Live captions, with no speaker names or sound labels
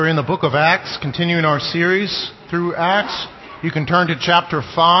We're in the book of Acts, continuing our series through Acts. You can turn to chapter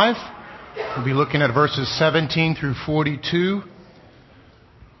 5. We'll be looking at verses 17 through 42.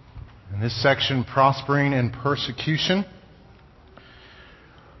 In this section, prospering in persecution.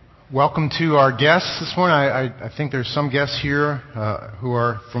 Welcome to our guests this morning. I think there's some guests here who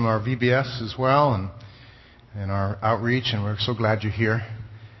are from our VBS as well and our outreach, and we're so glad you're here.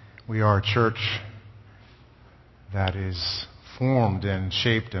 We are a church that is formed and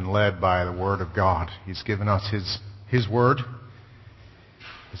shaped and led by the Word of God. He's given us His Word.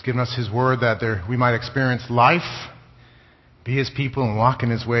 He's given us His Word that we might experience life, be His people, and walk in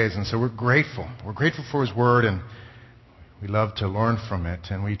His ways. And so we're grateful. We're grateful for His Word, and we love to learn from it.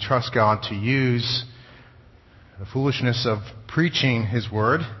 And we trust God to use the foolishness of preaching His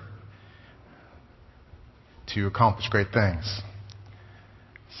Word to accomplish great things.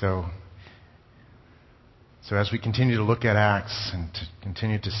 So as we continue to look at Acts and to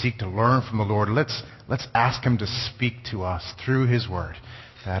continue to seek to learn from the Lord, let's ask Him to speak to us through His Word,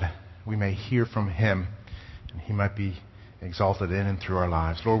 that we may hear from Him and He might be exalted in and through our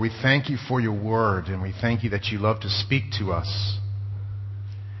lives. Lord, we thank You for Your Word, and we thank You that You love to speak to us.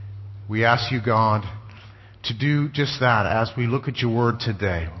 We ask You, God, to do just that as we look at Your Word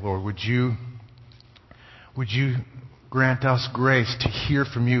today. Lord, would You grant us grace to hear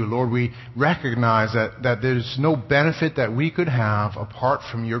from You. Lord, we recognize that there's no benefit that we could have apart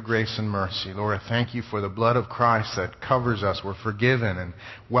from Your grace and mercy. Lord, I thank You for the blood of Christ that covers us. We're forgiven and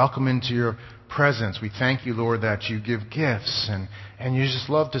welcome into Your presence. We thank You, Lord, that You give gifts and You just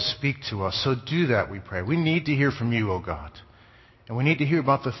love to speak to us. So do that, we pray. We need to hear from You, O God. And we need to hear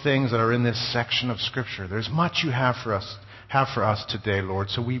about the things that are in this section of Scripture. There's much You have for us today, Lord.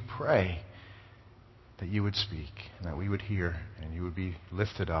 So we pray that You would speak and that we would hear and You would be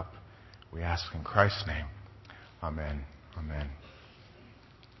lifted up. We ask in Christ's name. Amen. Amen.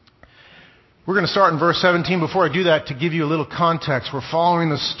 We're going to start in verse 17. Before I do that, to give you a little context, we're following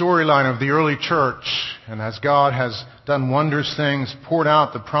the storyline of the early church. And as God has done wondrous things, poured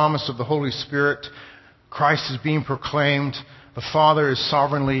out the promise of the Holy Spirit, Christ is being proclaimed. The Father is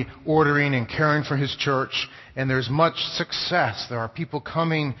sovereignly ordering and caring for His church. And there's much success. There are people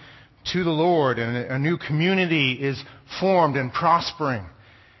coming to the Lord, and a new community is formed and prospering.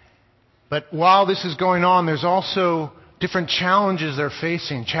 But while this is going on, there's also different challenges they're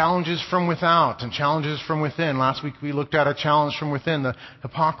facing. Challenges from without and challenges from within. Last week we looked at a challenge from within, the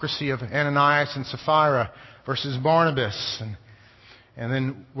hypocrisy of Ananias and Sapphira versus Barnabas. And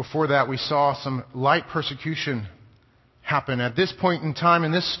then before that we saw some light persecution happen. At this point in time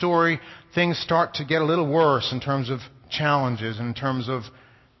in this story, things start to get a little worse in terms of challenges, in terms of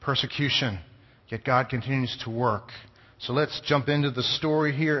persecution. Yet God continues to work. So let's jump into the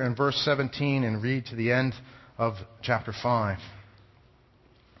story here in verse 17 and read to the end of chapter 5.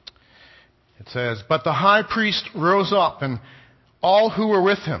 It says, "But the high priest rose up, and all who were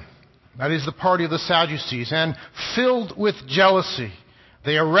with him," that is the party of the Sadducees, "and filled with jealousy,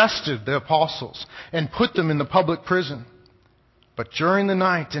 they arrested the apostles and put them in the public prison. But during the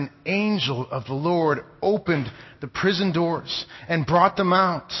night, an angel of the Lord opened the prison doors and brought them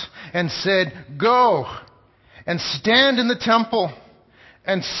out and said, 'Go and stand in the temple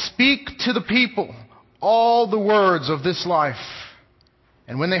and speak to the people all the words of this life.'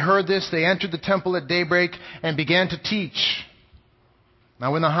 And when they heard this, they entered the temple at daybreak and began to teach.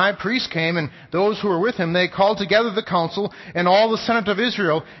 Now when the high priest came and those who were with him, they called together the council and all the senate of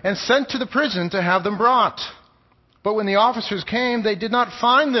Israel and sent to the prison to have them brought. But when the officers came, they did not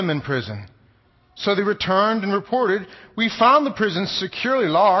find them in prison. So they returned and reported, 'We found the prison securely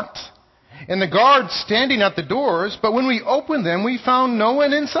locked and the guards standing at the doors, but when we opened them, we found no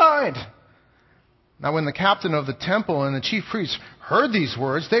one inside.' Now when the captain of the temple and the chief priests heard these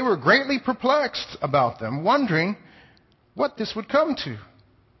words, they were greatly perplexed about them, wondering what this would come to.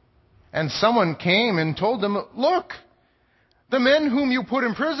 And someone came and told them, 'Look, the men whom you put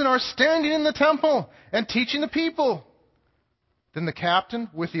in prison are standing in the temple and teaching the people.' Then the captain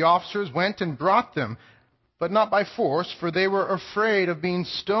with the officers went and brought them, but not by force, for they were afraid of being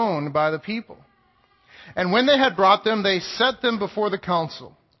stoned by the people. And when they had brought them, they set them before the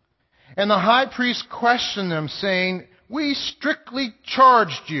council. And the high priest questioned them, saying, 'We strictly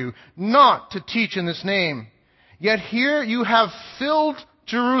charged you not to teach in this name. Yet here you have filled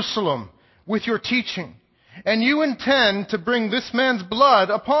Jerusalem with your teaching, and you intend to bring this man's blood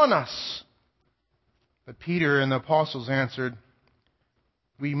upon us.' But Peter and the apostles answered,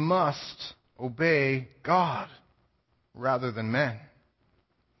 'We must obey God rather than men.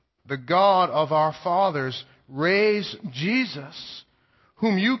 The God of our fathers raised Jesus,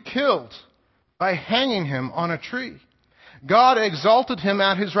 whom you killed by hanging him on a tree. God exalted him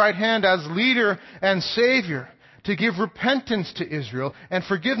at his right hand as leader and Savior to give repentance to Israel and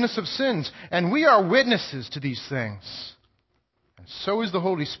forgiveness of sins. And we are witnesses to these things. And so is the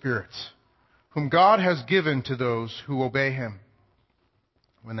Holy Spirit, whom God has given to those who obey him."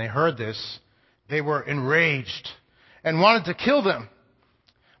 When they heard this, they were enraged and wanted to kill them.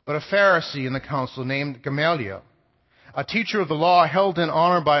 But a Pharisee in the council named Gamaliel, a teacher of the law held in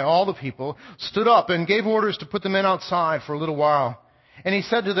honor by all the people, stood up and gave orders to put the men outside for a little while. And he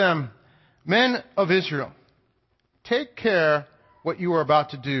said to them, "Men of Israel, take care what you are about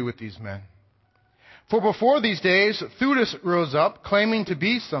to do with these men. For before these days, Theudas rose up, claiming to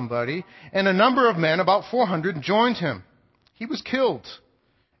be somebody, and a number of men, about 400, joined him. He was killed,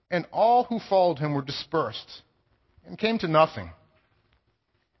 and all who followed him were dispersed and came to nothing.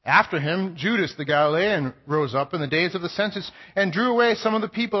 After him, Judas the Galilean rose up in the days of the census and drew away some of the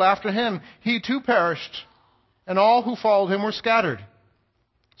people after him. He too perished, and all who followed him were scattered.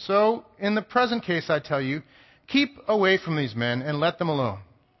 So, in the present case, I tell you, keep away from these men and let them alone.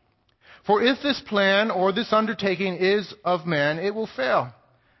 For if this plan or this undertaking is of man, it will fail.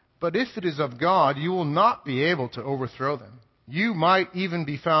 But if it is of God, you will not be able to overthrow them. You might even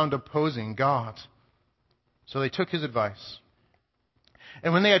be found opposing God." So they took his advice.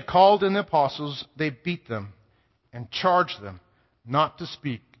 And when they had called in the apostles, they beat them and charged them not to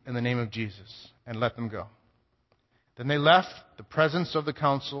speak in the name of Jesus, and let them go. Then they left the presence of the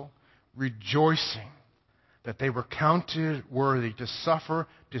council, rejoicing that they were counted worthy to suffer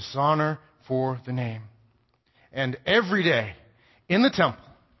dishonor for the name. And every day in the temple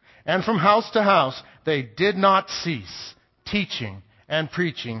and from house to house, they did not cease teaching and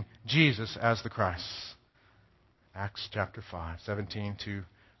preaching Jesus as the Christ. Acts chapter 5, 17 to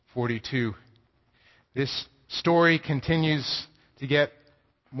 42. This story continues to get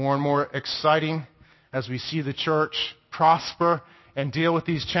more and more exciting as we see the church prosper and deal with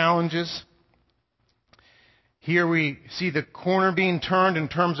these challenges. Here we see the corner being turned in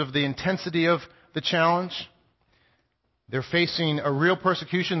terms of the intensity of the challenge. They're facing a real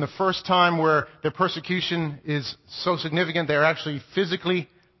persecution, the first time where their persecution is so significant they're actually physically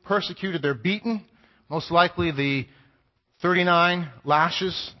persecuted. They're beaten, most likely the 39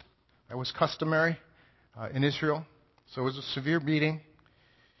 lashes that was customary in Israel. So it was a severe beating.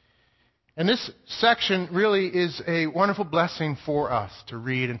 And this section really is a wonderful blessing for us to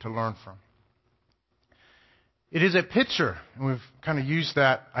read and to learn from. It is a picture, and we've kind of used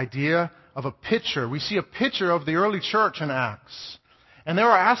that idea of a picture. We see a picture of the early church in Acts. And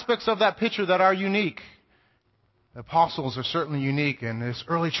there are aspects of that picture that are unique. The apostles are certainly unique, and this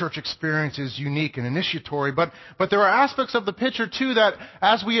early church experience is unique and initiatory. But there are aspects of the picture, too, that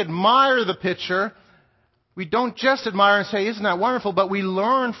as we admire the picture, we don't just admire and say, "Isn't that wonderful?" but we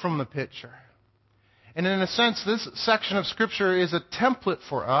learn from the picture. And in a sense, this section of Scripture is a template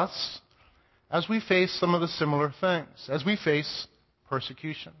for us as we face some of the similar things, as we face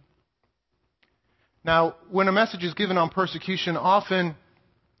persecution. Now, when a message is given on persecution, often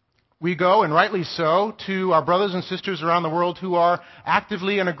we go, and rightly so, to our brothers and sisters around the world who are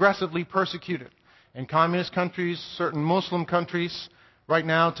actively and aggressively persecuted. In communist countries, certain Muslim countries, right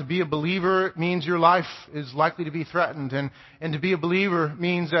now, to be a believer means your life is likely to be threatened. And to be a believer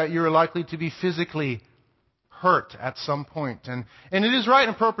means that you're likely to be physically hurt at some point. And it is right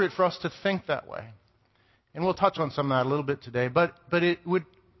and appropriate for us to think that way. And we'll touch on some of that a little bit today. But it would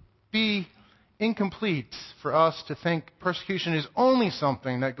be incomplete for us to think persecution is only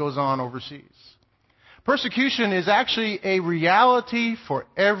something that goes on overseas. Persecution is actually a reality for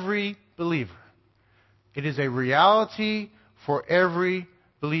every believer. It is a reality for every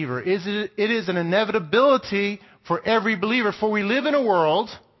believer. It is an inevitability for every believer, for we live in a world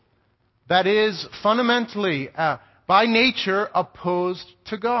that is fundamentally, by nature, opposed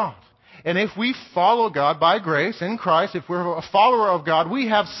to God. And if we follow God by grace in Christ, if we're a follower of God, we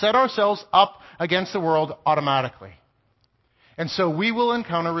have set ourselves up against the world automatically. And so we will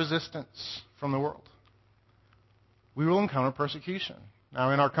encounter resistance from the world. We will encounter persecution. Now,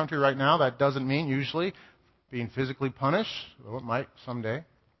 in our country right now, that doesn't mean usually being physically punished, though it might someday.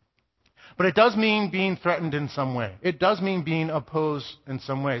 But it does mean being threatened in some way. It does mean being opposed in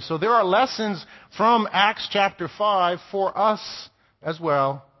some way. So there are lessons from Acts chapter 5 for us as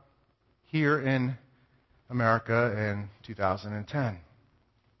well here in America in 2010.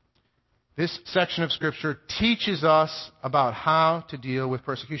 This section of Scripture teaches us about how to deal with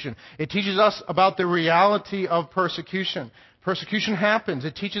persecution. It teaches us about the reality of persecution. Persecution happens.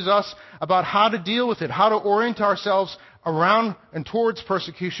 It teaches us about how to deal with it, how to orient ourselves around and towards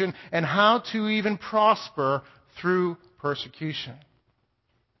persecution, and how to even prosper through persecution.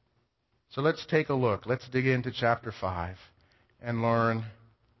 So let's take a look. Let's dig into chapter 5 and learn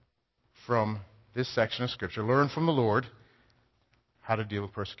from this section of Scripture. Learn from the Lord how to deal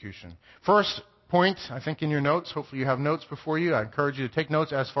with persecution. First point, I think in your notes, hopefully you have notes before you. I encourage you to take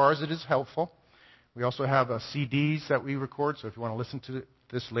notes as far as it is helpful. We also have CDs that we record, so if you want to listen to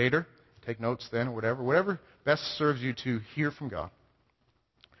this later, take notes then or whatever best serves you to hear from God.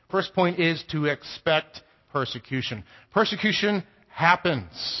 First point is to expect persecution. Persecution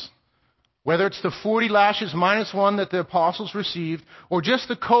happens. Whether it's the 40 lashes minus one that the apostles received, or just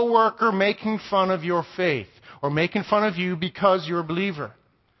the coworker making fun of your faith, or making fun of you because you're a believer.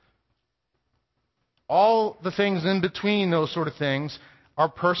 All the things in between those sort of things are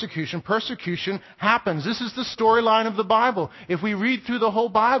persecution. Persecution happens. This is the storyline of the Bible. If we read through the whole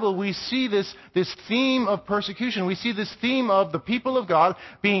Bible, we see this theme of persecution. We see this theme of the people of God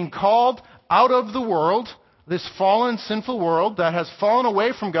being called out of the world, this fallen, sinful world that has fallen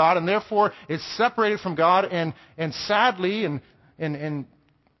away from God and therefore is separated from God and sadly and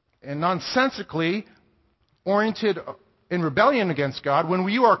nonsensically oriented in rebellion against God. When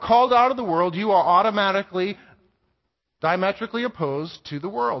you are called out of the world, you are automatically diametrically opposed to the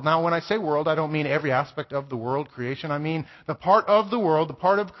world. Now, when I say world, I don't mean every aspect of the world creation. I mean the part of the world, the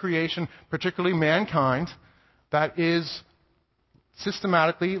part of creation, particularly mankind, that is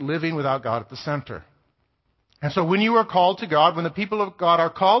systematically living without God at the center. And so when you are called to God, when the people of God are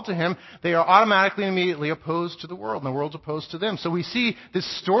called to Him, they are automatically and immediately opposed to the world, and the world's opposed to them. So we see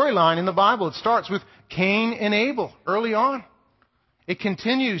this storyline in the Bible. It starts with Cain and Abel early on. It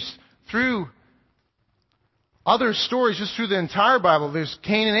continues through other stories, just through the entire Bible. There's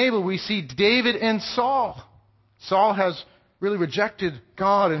Cain and Abel. We see David and Saul. Saul has really rejected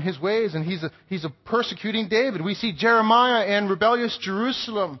God and His ways, and he's a persecuting David. We see Jeremiah and rebellious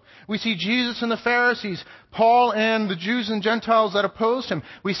Jerusalem. We see Jesus and the Pharisees, Paul and the Jews and Gentiles that opposed him.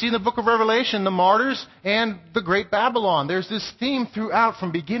 We see in the book of Revelation the martyrs and the great Babylon. There's this theme throughout,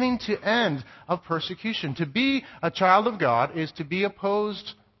 from beginning to end, of persecution. To be a child of God is to be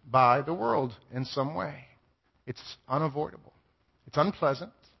opposed by the world in some way. It's unavoidable. It's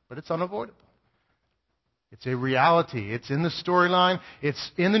unpleasant, but it's unavoidable. It's a reality. It's in the storyline.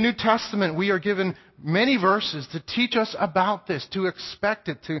 It's in the New Testament. We are given many verses to teach us about this, to expect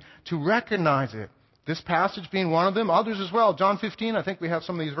it, to recognize it. This passage being one of them, others as well. John 15, I think we have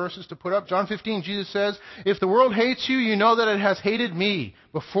some of these verses to put up. John 15, Jesus says, "If the world hates you, you know that it has hated me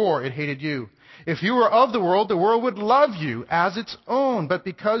before it hated you. If you were of the world would love you as its own. But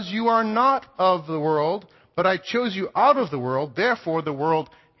because you are not of the world, but I chose you out of the world, therefore the world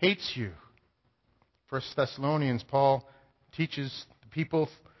hates you." 1 Thessalonians, Paul teaches the people,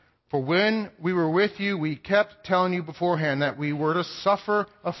 "For when we were with you, we kept telling you beforehand that we were to suffer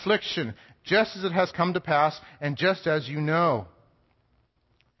affliction, just as it has come to pass, and just as you know."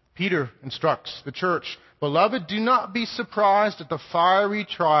 Peter instructs the church, "Beloved, do not be surprised at the fiery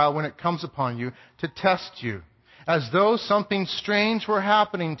trial when it comes upon you to test you, as though something strange were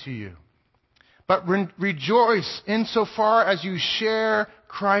happening to you. But rejoice insofar as you share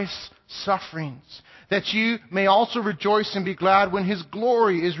Christ's sufferings, that you may also rejoice and be glad when His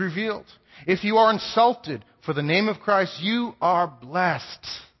glory is revealed. If you are insulted for the name of Christ, you are blessed,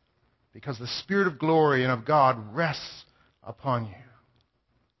 because the Spirit of glory and of God rests upon you."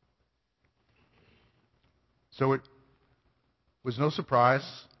 So it was no surprise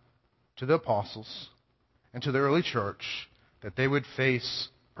to the apostles and to the early church that they would face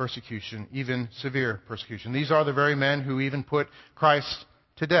persecution, even severe persecution. These are the very men who even put Christ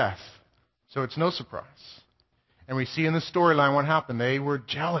to death. So it's no surprise. And we see in the storyline what happened. They were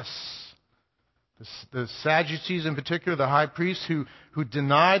jealous. The Sadducees in particular, the high priests who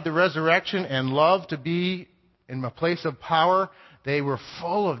denied the resurrection and loved to be in a place of power, they were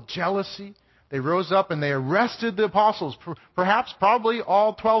full of jealousy. They rose up and they arrested the apostles. Perhaps, probably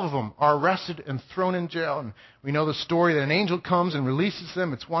all 12 of them are arrested and thrown in jail. And we know the story that an angel comes and releases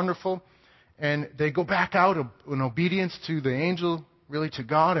them. It's wonderful. And they go back out in obedience to the angel, really to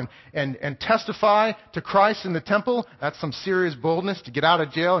God, and testify to Christ in the temple. That's some serious boldness, to get out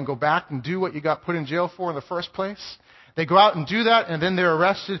of jail and go back and do what you got put in jail for in the first place. They go out and do that, and then they're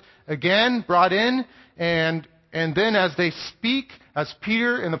arrested again, brought in, and then as they speak, as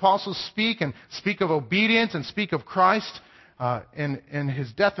Peter and the apostles speak of obedience and speak of Christ and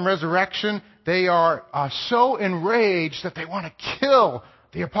His death and resurrection, they are so enraged that they want to kill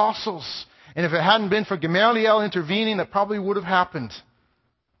the apostles. And if it hadn't been for Gamaliel intervening, that probably would have happened.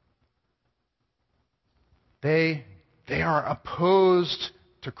 They are opposed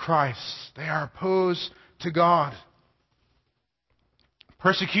to Christ. They are opposed to God.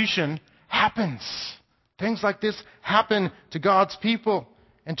 Persecution happens. Things like this happen to God's people.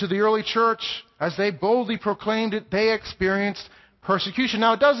 And to the early church, as they boldly proclaimed it, they experienced persecution.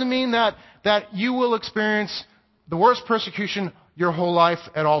 Now, it doesn't mean that you will experience the worst persecution your whole life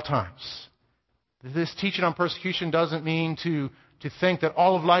at all times. This teaching on persecution doesn't mean to think that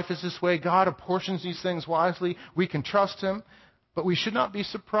all of life is this way. God apportions these things wisely. We can trust Him. But we should not be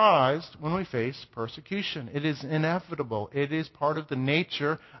surprised when we face persecution. It is inevitable. It is part of the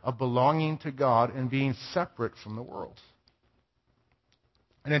nature of belonging to God and being separate from the world.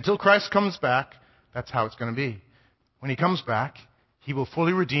 And until Christ comes back, that's how it's going to be. When He comes back, He will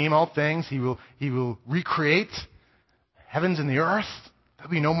fully redeem all things. He will recreate heavens and the earth.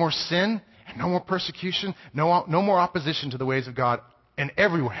 There'll be no more sin and no more persecution, no more opposition to the ways of God in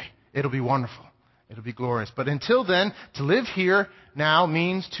every way. It'll be wonderful. It'll be glorious. But until then, to live here now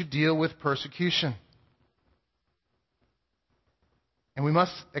means to deal with persecution. And we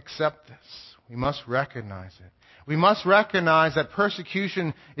must accept this. We must recognize it. We must recognize that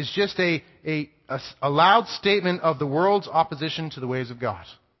persecution is just a loud statement of the world's opposition to the ways of God.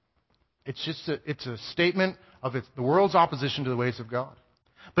 It's a statement of the world's opposition to the ways of God.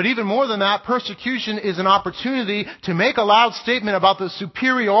 But even more than that, persecution is an opportunity to make a loud statement about the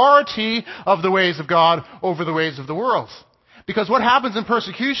superiority of the ways of God over the ways of the world. Because what happens in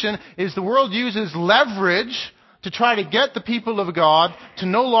persecution is the world uses leverage to try to get the people of God to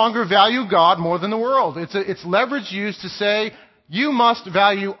no longer value God more than the world. It's leverage used to say, you must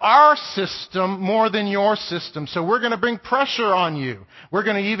value our system more than your system. So we're going to bring pressure on you. We're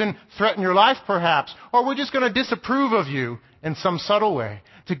going to even threaten your life perhaps. Or we're just going to disapprove of you in some subtle way.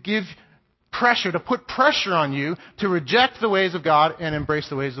 To give pressure, to put pressure on you to reject the ways of God and embrace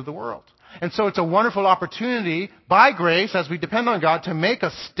the ways of the world. And so it's a wonderful opportunity, by grace, as we depend on God, to make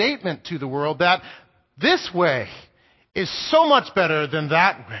a statement to the world that this way is so much better than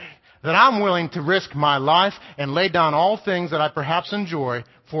that way, that I'm willing to risk my life and lay down all things that I perhaps enjoy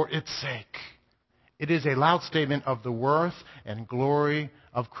for its sake. It is a loud statement of the worth and glory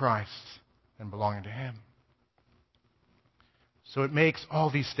of Christ and belonging to Him. So it makes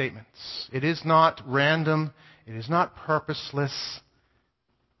all these statements. It is not random. It is not purposeless.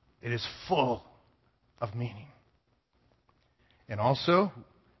 It is full of meaning. And also,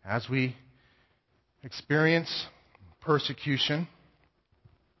 as we experience persecution,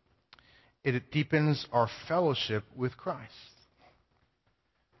 it deepens our fellowship with Christ.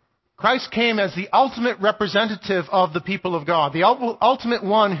 Christ came as the ultimate representative of the people of God, the ultimate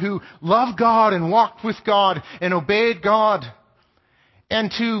one who loved God and walked with God and obeyed God. And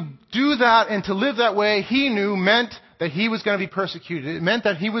to do that and to live that way, He knew meant that He was going to be persecuted. It meant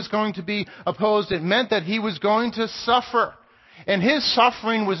that He was going to be opposed. It meant that He was going to suffer. And His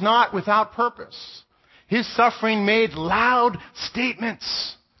suffering was not without purpose. His suffering made loud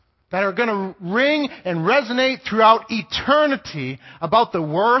statements that are going to ring and resonate throughout eternity about the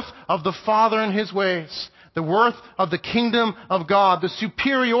worth of the Father and His ways, the worth of the kingdom of God, the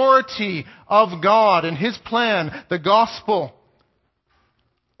superiority of God and His plan, the gospel,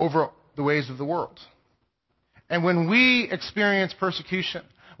 over the ways of the world. And when we experience persecution,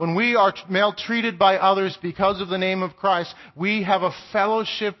 when we are maltreated by others because of the name of Christ, we have a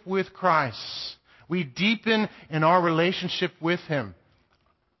fellowship with Christ. We deepen in our relationship with Him.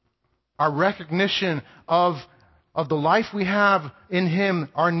 Our recognition of the life we have in Him,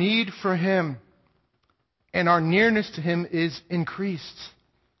 our need for Him, and our nearness to Him is increased.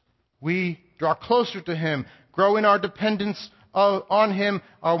 We draw closer to Him, grow in our dependence on Him,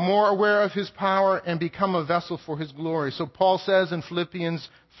 are more aware of His power, and become a vessel for His glory. So Paul says in Philippians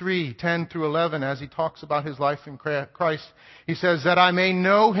 3:10 through 11, as he talks about his life in Christ, he says, that I may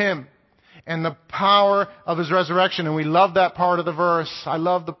know Him and the power of His resurrection. And we love that part of the verse. I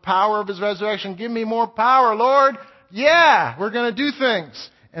love the power of His resurrection. Give me more power, Lord. Yeah, we're going to do things.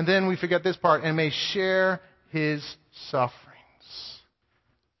 And then we forget this part, and may share His sufferings.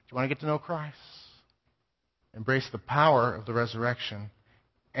 Do you want to get to know Christ? Embrace the power of the resurrection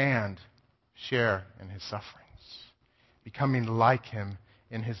and share in His sufferings, becoming like Him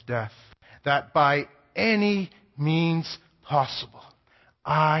in His death, that by any means possible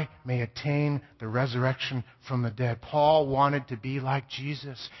I may attain the resurrection from the dead. Paul wanted to be like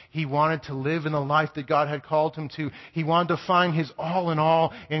Jesus. He wanted to live in the life that God had called him to. He wanted to find his all in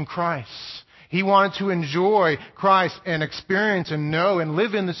all in Christ. He wanted to enjoy Christ and experience and know and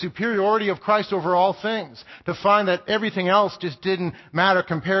live in the superiority of Christ over all things. To find that everything else just didn't matter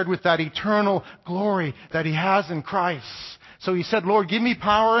compared with that eternal glory that he has in Christ. So he said, Lord, give me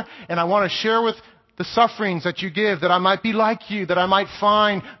power, and I want to share with the sufferings that you give, that I might be like you, that I might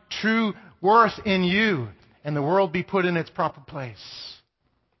find true worth in you, and the world be put in its proper place.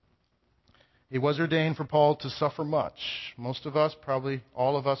 It was ordained for Paul to suffer much. Most of us, probably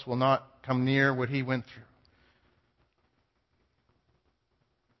all of us, will not come near what he went through.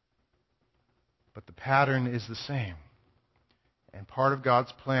 But the pattern is the same. And part of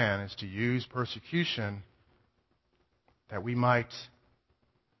God's plan is to use persecution that we might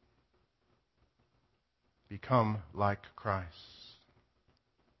become like Christ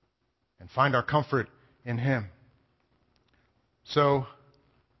and find our comfort in Him. So,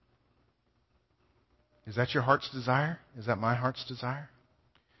 is that your heart's desire? Is that my heart's desire?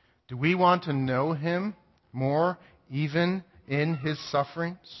 Do we want to know Him more, even in His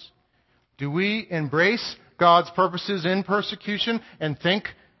sufferings? Do we embrace God's purposes in persecution and think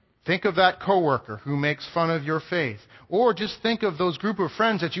of that coworker who makes fun of your faith? Or just think of those group of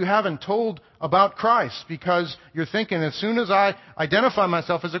friends that you haven't told about Christ because you're thinking, as soon as I identify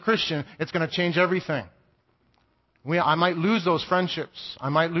myself as a Christian, it's going to change everything. I might lose those friendships. I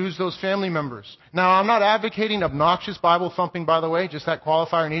might lose those family members. Now, I'm not advocating obnoxious Bible thumping, by the way. Just that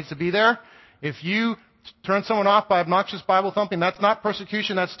qualifier needs to be there. If you turn someone off by obnoxious Bible thumping, that's not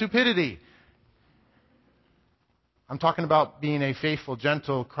persecution, that's stupidity. I'm talking about being a faithful,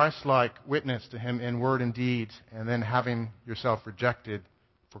 gentle, Christ-like witness to Him in word and deed, and then having yourself rejected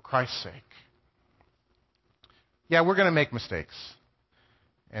for Christ's sake. Yeah, we're going to make mistakes.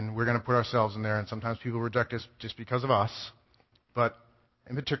 And we're going to put ourselves in there, and sometimes people reject us just because of us. But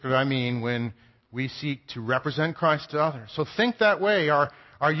in particular, I mean when we seek to represent Christ to others. So think that way.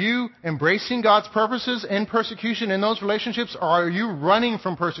 Are you embracing God's purposes in persecution in those relationships, or are you running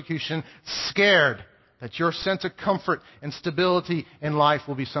from persecution, scared that your sense of comfort and stability in life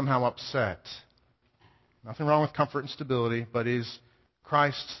will be somehow upset? Nothing wrong with comfort and stability, but is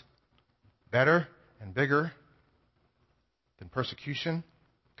Christ better and bigger than persecution?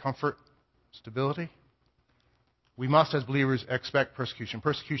 Comfort, stability? We must, as believers, expect persecution.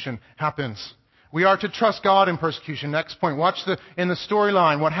 Persecution happens. We are to trust God in persecution. Next point. Watch in the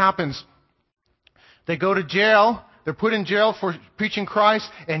storyline what happens. They go to jail. They're put in jail for preaching Christ,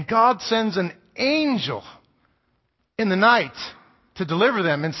 and God sends an angel in the night to deliver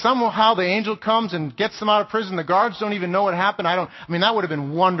them. And somehow the angel comes and gets them out of prison. The guards don't even know what happened. I mean, that would have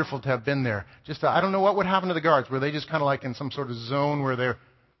been wonderful to have been there. I don't know what would happen to the guards. Were they just kind of like in some sort of zone where they're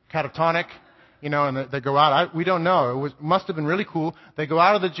catatonic, and they go out? We don't know. It must have been really cool. They go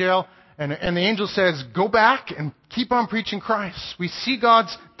out of the jail, and the angel says, go back and keep on preaching Christ. We see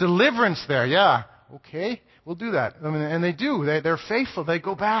God's deliverance there. Yeah, okay, we'll do that. And they do. They're faithful. They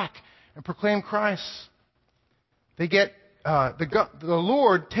go back and proclaim Christ. They get, the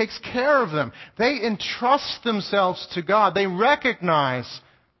Lord takes care of them. They entrust themselves to God. They recognize,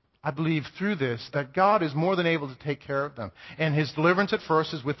 I believe, through this, that God is more than able to take care of them. And His deliverance at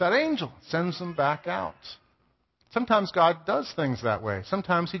first is with that angel. Sends them back out. Sometimes God does things that way.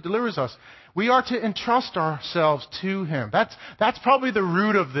 Sometimes He delivers us. We are to entrust ourselves to Him. That's probably the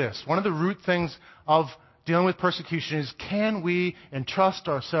root of this. One of the root things of dealing with persecution is, can we entrust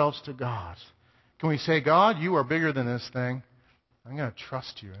ourselves to God? Can we say, God, you are bigger than this thing. I'm going to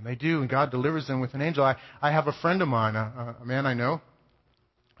trust you. And they do, and God delivers them with an angel. I have a friend of mine, a man I know,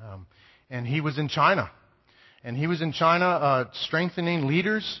 and he was in China. And he was in China strengthening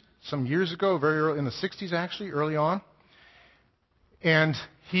leaders some years ago, very early, in the 60s actually, early on. And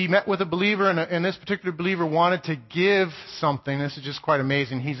he met with a believer, and this particular believer wanted to give something. This is just quite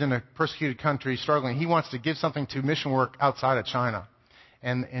amazing. He's in a persecuted country, struggling. He wants to give something to mission work outside of China.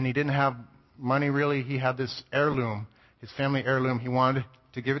 And he didn't have money really. He had this heirloom, his family heirloom. He wanted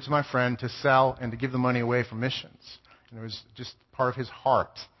to give it to my friend to sell and to give the money away for missions. And it was just part of his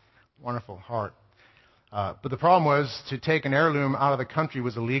heart. Wonderful heart. But the problem was, to take an heirloom out of the country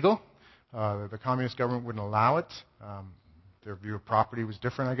was illegal. The communist government wouldn't allow it. Their view of property was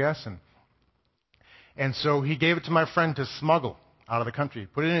different, I guess. And so he gave it to my friend to smuggle out of the country.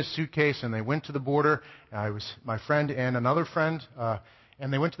 Put it in his suitcase, and they went to the border. It was my friend and another friend.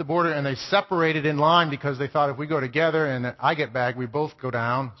 And they went to the border, and they separated in line because they thought, if we go together and I get bagged, we both go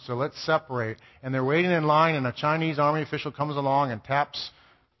down. So let's separate. And they're waiting in line, and a Chinese army official comes along and taps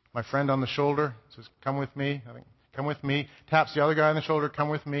my friend on the shoulder. Says, come with me. Come with me. Taps the other guy on the shoulder. Come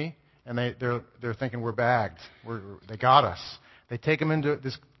with me. And they're thinking, we're bagged. They got us. They take them into,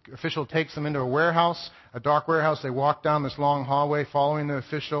 this official takes them into a warehouse, a dark warehouse. They walk down this long hallway following the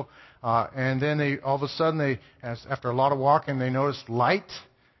official. And then all of a sudden, after a lot of walking, they noticed light.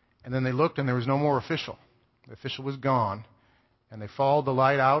 And then they looked, and there was no more official. The official was gone. And they followed the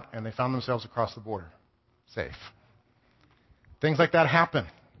light out, and they found themselves across the border, safe. Things like that happen.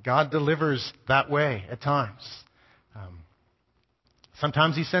 God delivers that way at times.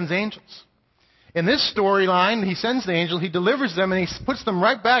 Sometimes He sends angels. In this storyline, he sends the angel, he delivers them, and he puts them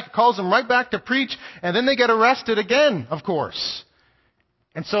right back, calls them right back to preach, and then they get arrested again, of course.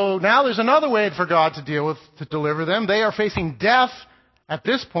 And so now there's another way for God to deliver them. They are facing death at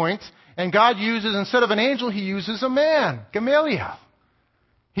this point, and God uses, instead of an angel, he uses a man, Gamaliel.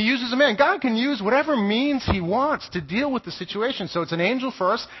 He uses a man. God can use whatever means he wants to deal with the situation. So it's an angel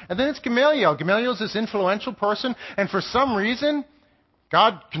first, and then it's Gamaliel. Gamaliel is this influential person, and for some reason,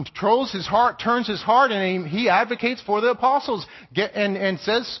 God controls his heart, turns his heart, and he advocates for the apostles. And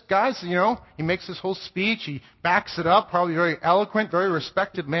says, guys, he makes this whole speech. He backs it up, probably very eloquent, very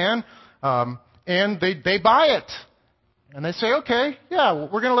respected man. And they buy it. And they say, okay, yeah,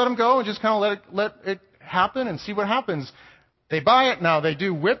 we're going to let him go and just kind of let it happen and see what happens. They buy it now. They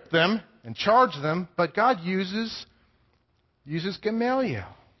do whip them and charge them, but God uses Gamaliel.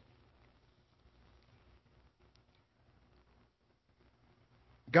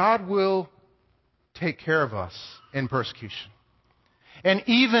 God will take care of us in persecution. And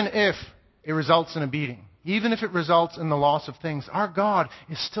even if it results in a beating, even if it results in the loss of things, our God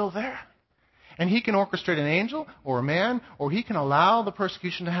is still there. And he can orchestrate an angel or a man, or he can allow the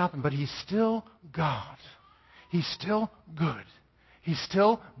persecution to happen, but he's still God. He's still good. He's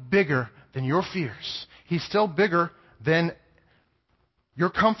still bigger than your fears. He's still bigger than your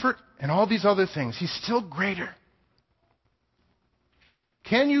comfort and all these other things. He's still greater.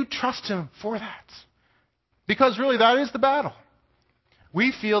 Can you trust him for that? Because really that is the battle.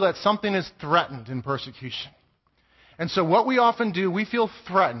 We feel that something is threatened in persecution. And so what we often do, we feel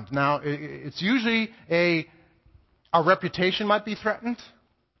threatened. Now, it's usually our reputation might be threatened.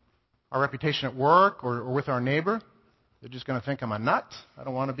 Our reputation at work or with our neighbor. They're just going to think I'm a nut. I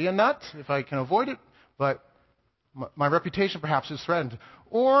don't want to be a nut if I can avoid it. But my reputation perhaps is threatened.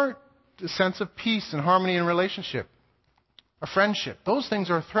 Or the sense of peace and harmony in relationship. A friendship. Those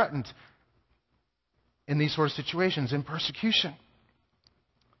things are threatened in these sort of situations, in persecution.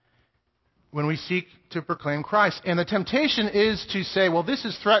 When we seek to proclaim Christ. And the temptation is to say, well, this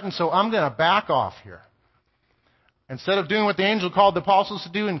is threatened, so I'm going to back off here. Instead of doing what the angel called the apostles to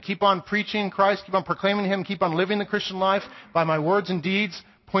do and keep on preaching Christ, keep on proclaiming him, keep on living the Christian life by my words and deeds,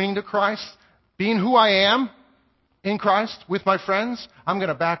 pointing to Christ, being who I am in Christ with my friends, I'm going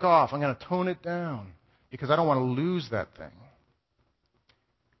to back off. I'm going to tone it down because I don't want to lose that thing.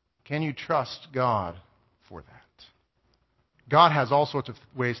 Can you trust God for that? God has all sorts of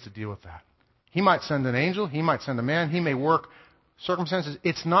ways to deal with that. He might send an angel. He might send a man. He may work circumstances.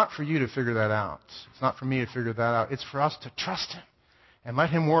 It's not for you to figure that out. It's not for me to figure that out. It's for us to trust him and let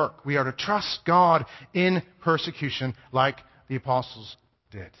him work. We are to trust God in persecution like the apostles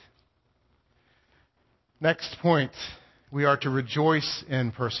did. Next point, we are to rejoice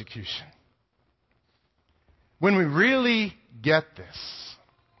in persecution. When we really get this,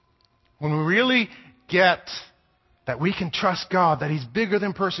 when we really get that we can trust God, that he's bigger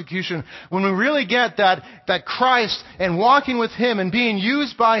than persecution, when we really get that Christ and walking with him and being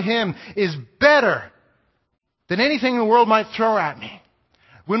used by him is better than anything the world might throw at me.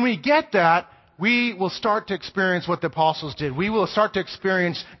 When we get that, we will start to experience what the apostles did. We will start to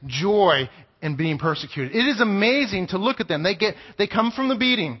experience joy in being persecuted. It is amazing to look at them. They come from the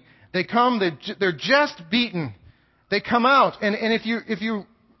beating. They're just beaten. They come out. And if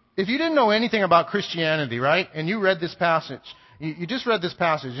you didn't know anything about Christianity, right, and you read this passage, you just read this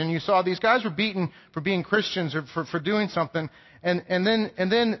passage, and you saw these guys were beaten for being Christians or for doing something, and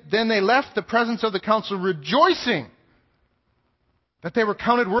then they left the presence of the council rejoicing that they were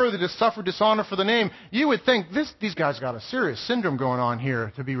counted worthy to suffer dishonor for the name. You would think these guys got a serious syndrome going on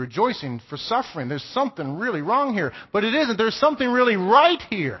here to be rejoicing for suffering. There's something really wrong here. But it isn't. There's something really right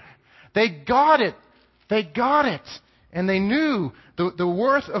here. They got it. They got it. And they knew the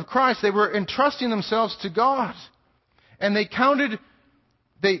worth of Christ. They were entrusting themselves to God. And they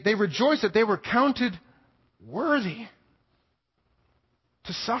rejoiced that they were counted worthy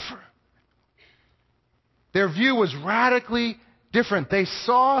to suffer. Their view was radically different. They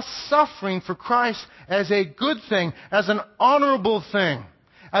saw suffering for Christ as a good thing, as an honorable thing,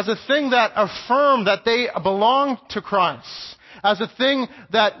 as a thing that affirmed that they belonged to Christ, as a thing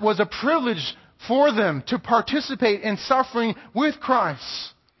that was a privilege for them to participate in suffering with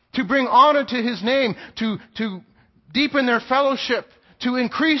Christ, to bring honor to his name, to deepen their fellowship, to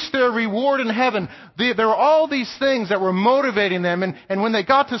increase their reward in heaven. There were all these things that were motivating them, and when they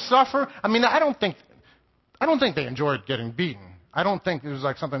got to suffer, I don't think they enjoyed getting beaten. I don't think it was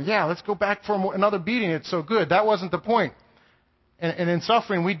like something, let's go back for another beating. It's so good. That wasn't the point. And in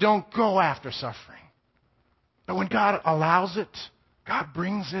suffering, we don't go after suffering. But when God allows it, God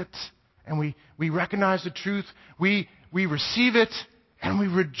brings it, and we recognize the truth, we receive it, and we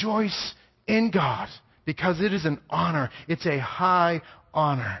rejoice in God because it is an honor. It's a high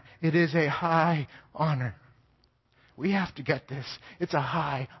honor. It is a high honor. We have to get this. It's a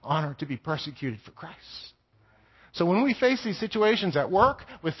high honor to be persecuted for Christ. So when we face these situations at work,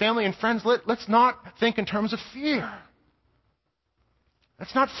 with family and friends, let's not think in terms of fear.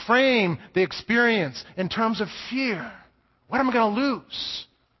 Let's not frame the experience in terms of fear. What am I going to lose?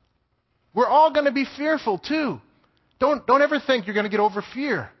 We're all going to be fearful too. Don't ever think you're going to get over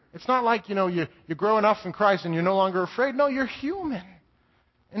fear. It's not like, you're growing up in Christ and you're no longer afraid. No, you're human.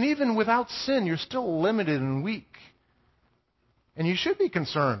 And even without sin, you're still limited and weak. And you should be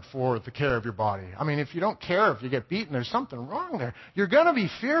concerned for the care of your body. I mean, if you don't care if you get beaten, there's something wrong there. You're going to be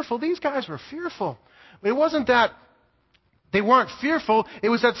fearful. These guys were fearful. But it wasn't that they weren't fearful. It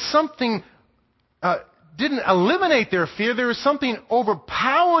was that something didn't eliminate their fear. There was something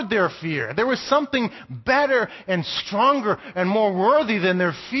overpowered their fear. There was something better and stronger and more worthy than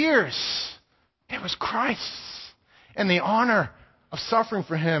their fears. It was Christ and the honor of suffering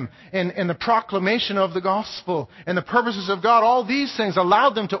for Him and the proclamation of the gospel and the purposes of God. All these things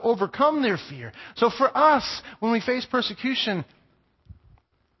allowed them to overcome their fear. So for us, when we face persecution,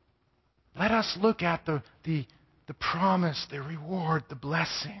 let us look at the promise, the reward, the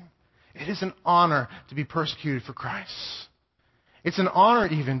blessing. It is an honor to be persecuted for Christ. It's an honor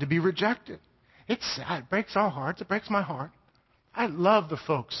even to be rejected. It's sad. It breaks our hearts. It breaks my heart. I love the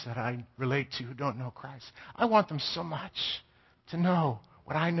folks that I relate to who don't know Christ. I want them so much to know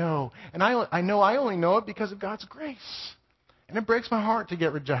what I know. And I know I only know it because of God's grace. And it breaks my heart to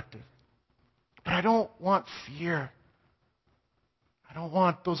get rejected. But I don't want fear. I don't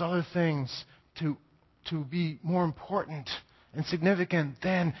want those other things to be more important and significant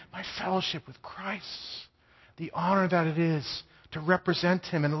than my fellowship with Christ. The honor that it is to represent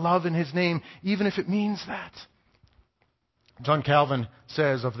Him and love in His name, even if it means that. John Calvin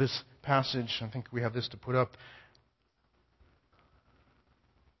says of this passage, I think we have this to put up.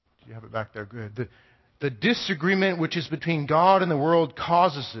 Do you have it back there? Good. The disagreement which is between God and the world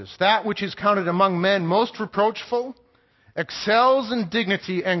causes this. That which is counted among men most reproachful excels in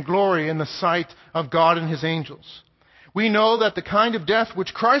dignity and glory in the sight of God and His angels. We know that the kind of death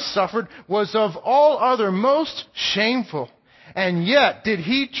which Christ suffered was of all other most shameful, and yet did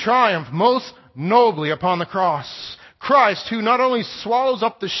He triumph most nobly upon the cross. Christ, who not only swallows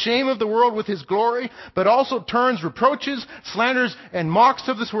up the shame of the world with His glory, but also turns reproaches, slanders, and mocks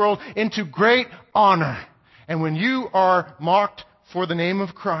of this world into great honor. And when you are mocked for the name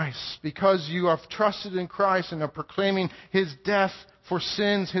of Christ, because you have trusted in Christ and are proclaiming His death for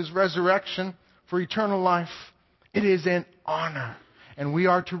sins, His resurrection for eternal life, it is an honor. And we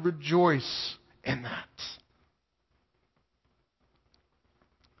are to rejoice in that.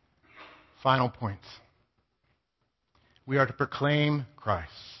 Final point. We are to proclaim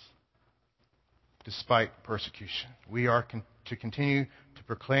Christ despite persecution. We are to continue to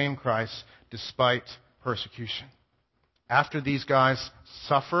proclaim Christ despite persecution. After these guys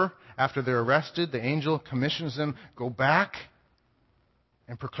suffer, after they're arrested, the angel commissions them, go back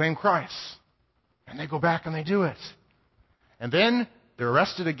and proclaim Christ. And they go back and they do it. And then they're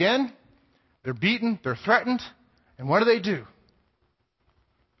arrested again, they're beaten, they're threatened, and what do?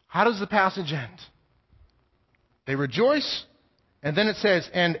 How does the passage end? They rejoice, and then it says,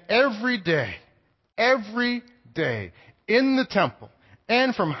 and every day, in the temple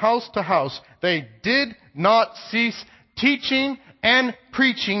and from house to house, they did not cease teaching and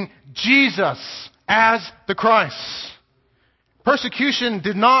preaching Jesus as the Christ. Persecution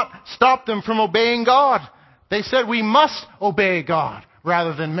did not stop them from obeying God. They said, we must obey God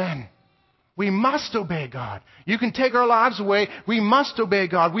rather than men. We must obey God. You can take our lives away. We must obey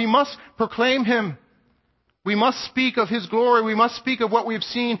God. We must proclaim Him. We must speak of His glory. We must speak of what we've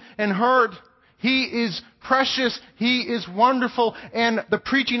seen and heard. He is precious. He is wonderful. And the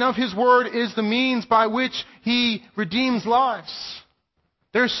preaching of His word is the means by which He redeems lives.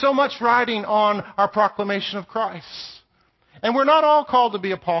 There's so much riding on our proclamation of Christ. And we're not all called to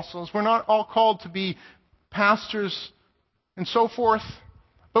be apostles. We're not all called to be pastors and so forth.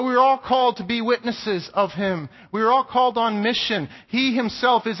 But we're all called to be witnesses of Him. We're all called on mission. He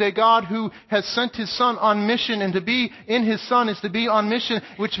Himself is a God who has sent His Son on mission, and to be in His Son is to be on mission,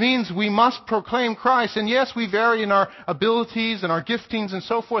 which means we must proclaim Christ. And yes, we vary in our abilities and our giftings and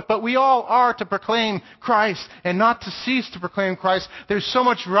so forth, but we all are to proclaim Christ and not to cease to proclaim Christ. There's so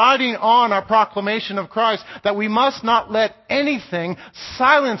much riding on our proclamation of Christ that we must not let anything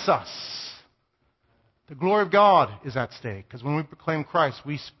silence us. The glory of God is at stake, because when we proclaim Christ,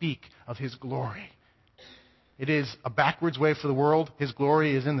 we speak of His glory. It is a backwards way for the world. His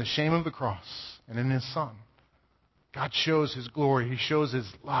glory is in the shame of the cross and in His Son. God shows His glory. He shows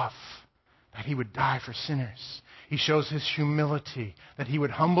His love that he would die for sinners. He shows his humility, that he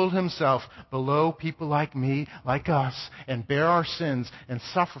would humble himself below people like me, like us, and bear our sins and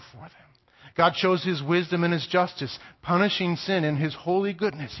suffer for them. God shows his wisdom and his justice, punishing sin in his holy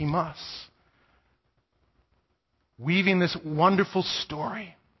goodness. He must. Weaving this wonderful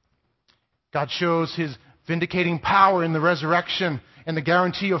story. God shows his vindicating power in the resurrection and the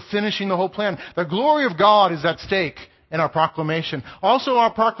guarantee of finishing the whole plan. The glory of God is at stake in our proclamation. Also,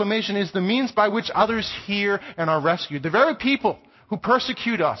 our proclamation is the means by which others hear and are rescued. The very people who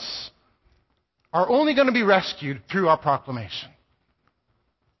persecute us are only going to be rescued through our proclamation.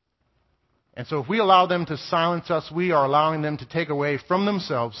 And so if we allow them to silence us, we are allowing them to take away from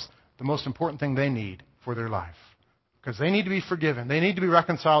themselves the most important thing they need for their life. Because they need to be forgiven. They need to be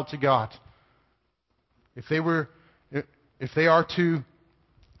reconciled to God. If they are to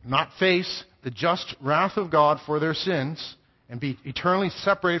not face the just wrath of God for their sins and be eternally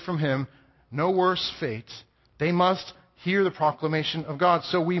separated from him, no worse fate, they must hear the proclamation of God.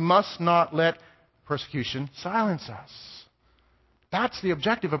 So we must not let persecution silence us. That's the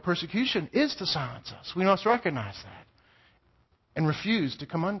objective of persecution, is to silence us. We must recognize that and refuse to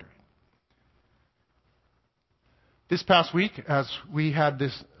come under it. This past week, as we had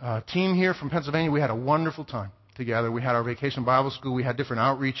this team here from Pennsylvania, we had a wonderful time together. We had our vacation Bible school. We had different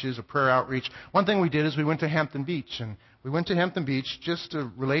outreaches, a prayer outreach. One thing we did is we went to Hampton Beach. And we went to Hampton Beach just to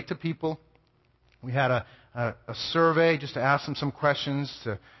relate to people. We had a survey just to ask them some questions,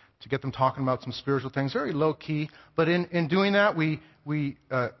 to get them talking about some spiritual things, very low key. But in doing that, we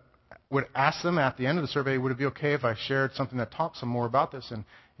would ask them at the end of the survey, would it be okay if I shared something that talks some more about this, and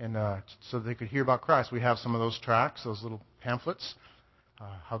so they could hear about Christ. We have some of those tracts, those little pamphlets.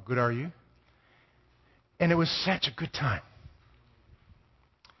 How good are you? And it was such a good time.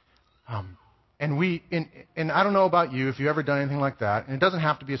 And I don't know about you, if you've ever done anything like that, and it doesn't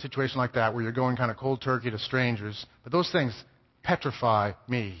have to be a situation like that where you're going kind of cold turkey to strangers, but those things petrify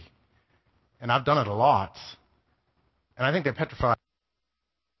me. And I've done it a lot. And I think they petrify.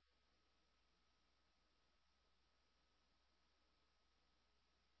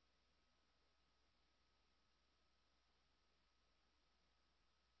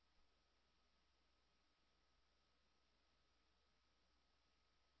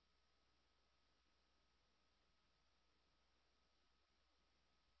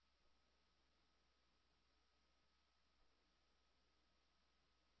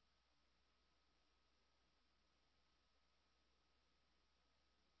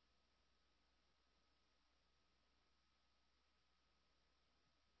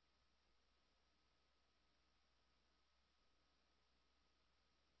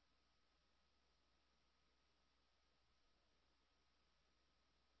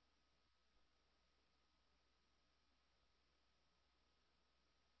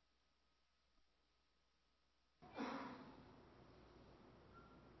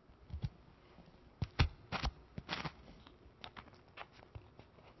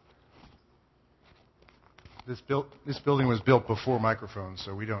 This building was built before microphones,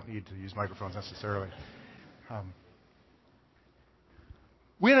 so we don't need to use microphones necessarily.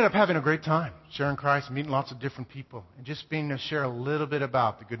 We ended up having a great time sharing Christ, meeting lots of different people, and just being to share a little bit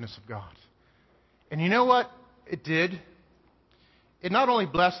about the goodness of God. And you know what it did? It not only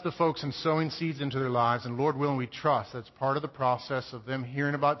blessed the folks in sowing seeds into their lives, and Lord willing, we trust that's part of the process of them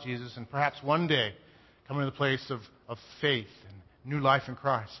hearing about Jesus and perhaps one day coming to the place of faith and new life in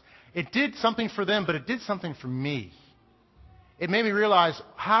Christ. It did something for them, but it did something for me. It made me realize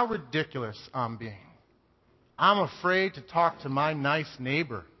how ridiculous I'm being. I'm afraid to talk to my nice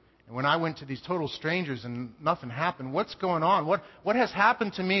neighbor. And when I went to these total strangers and nothing happened, what's going on? What has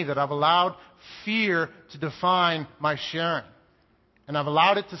happened to me that I've allowed fear to define my sharing? And I've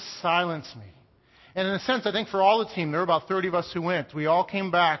allowed it to silence me. And in a sense, I think for all the team, there were about 30 of us who went. We all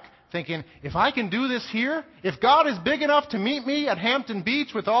came back thinking, if I can do this here, if God is big enough to meet me at Hampton Beach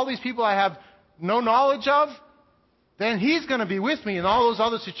with all these people I have no knowledge of, then He's going to be with me in all those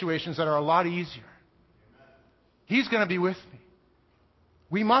other situations that are a lot easier. He's going to be with me.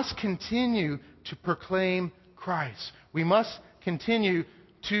 We must continue to proclaim Christ. We must continue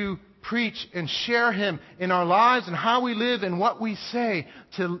to preach and share Him in our lives and how we live and what we say,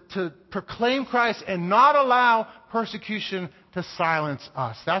 to proclaim Christ and not allow persecution to silence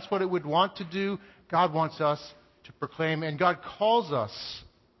us. That's what it would want to do. God wants us to proclaim, and God calls us,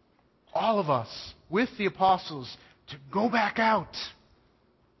 all of us, with the apostles, to go back out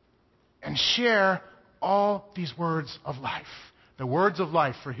and share all these words of life. The words of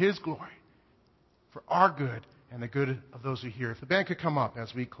life for His glory, for our good, and the good of those who hear. If the band could come up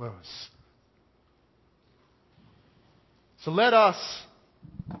as we close. So let us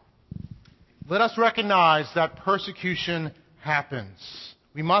let us recognize that persecution happens.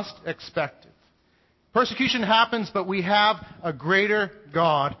 We must expect it. Persecution happens, but we have a greater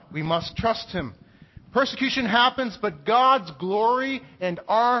God. We must trust Him. Persecution happens, but God's glory and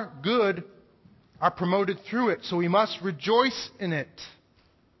our good are promoted through it, so we must rejoice in it.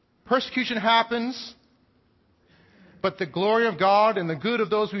 Persecution happens, but the glory of God and the good of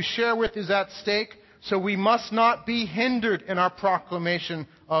those we share with is at stake, so we must not be hindered in our proclamation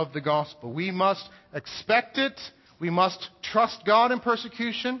of the gospel. We must expect it. We must trust God in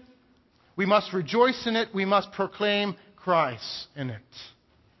persecution. We must rejoice in it. We must proclaim Christ in it.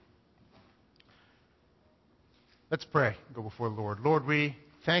 Let's pray. Go before the Lord. Lord, we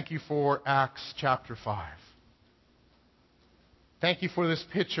thank you for Acts chapter 5. Thank you for this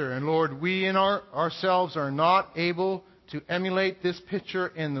picture. And Lord, we in ourselves are not able to emulate this picture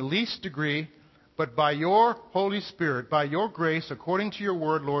in the least degree, but by your Holy Spirit, by your grace, according to your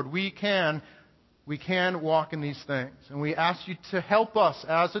word, Lord, we can walk in these things. And we ask you to help us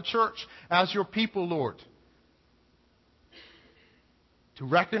as a church, as your people, Lord, to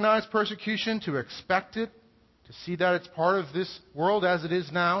recognize persecution, to expect it, to see that it's part of this world as it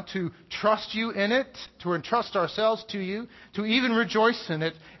is now, to trust you in it, to entrust ourselves to you, to even rejoice in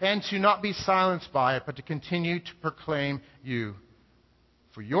it, and to not be silenced by it, but to continue to proclaim you.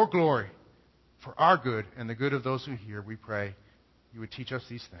 For your glory, for our good, and the good of those who hear, we pray you would teach us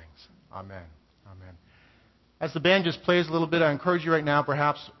these things. Amen. Amen. As the band just plays a little bit, I encourage you right now,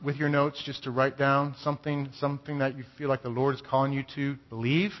 perhaps with your notes, just to write down something that you feel like the Lord is calling you to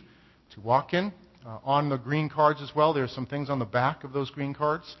believe, to walk in. On the green cards as well, there are some things on the back of those green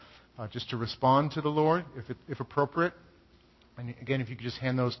cards, just to respond to the Lord, if appropriate. And again, if you could just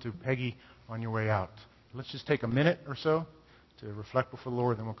hand those to Peggy on your way out. Let's just take a minute or so to reflect before the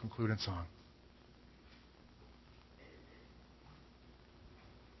Lord, then we'll conclude in song.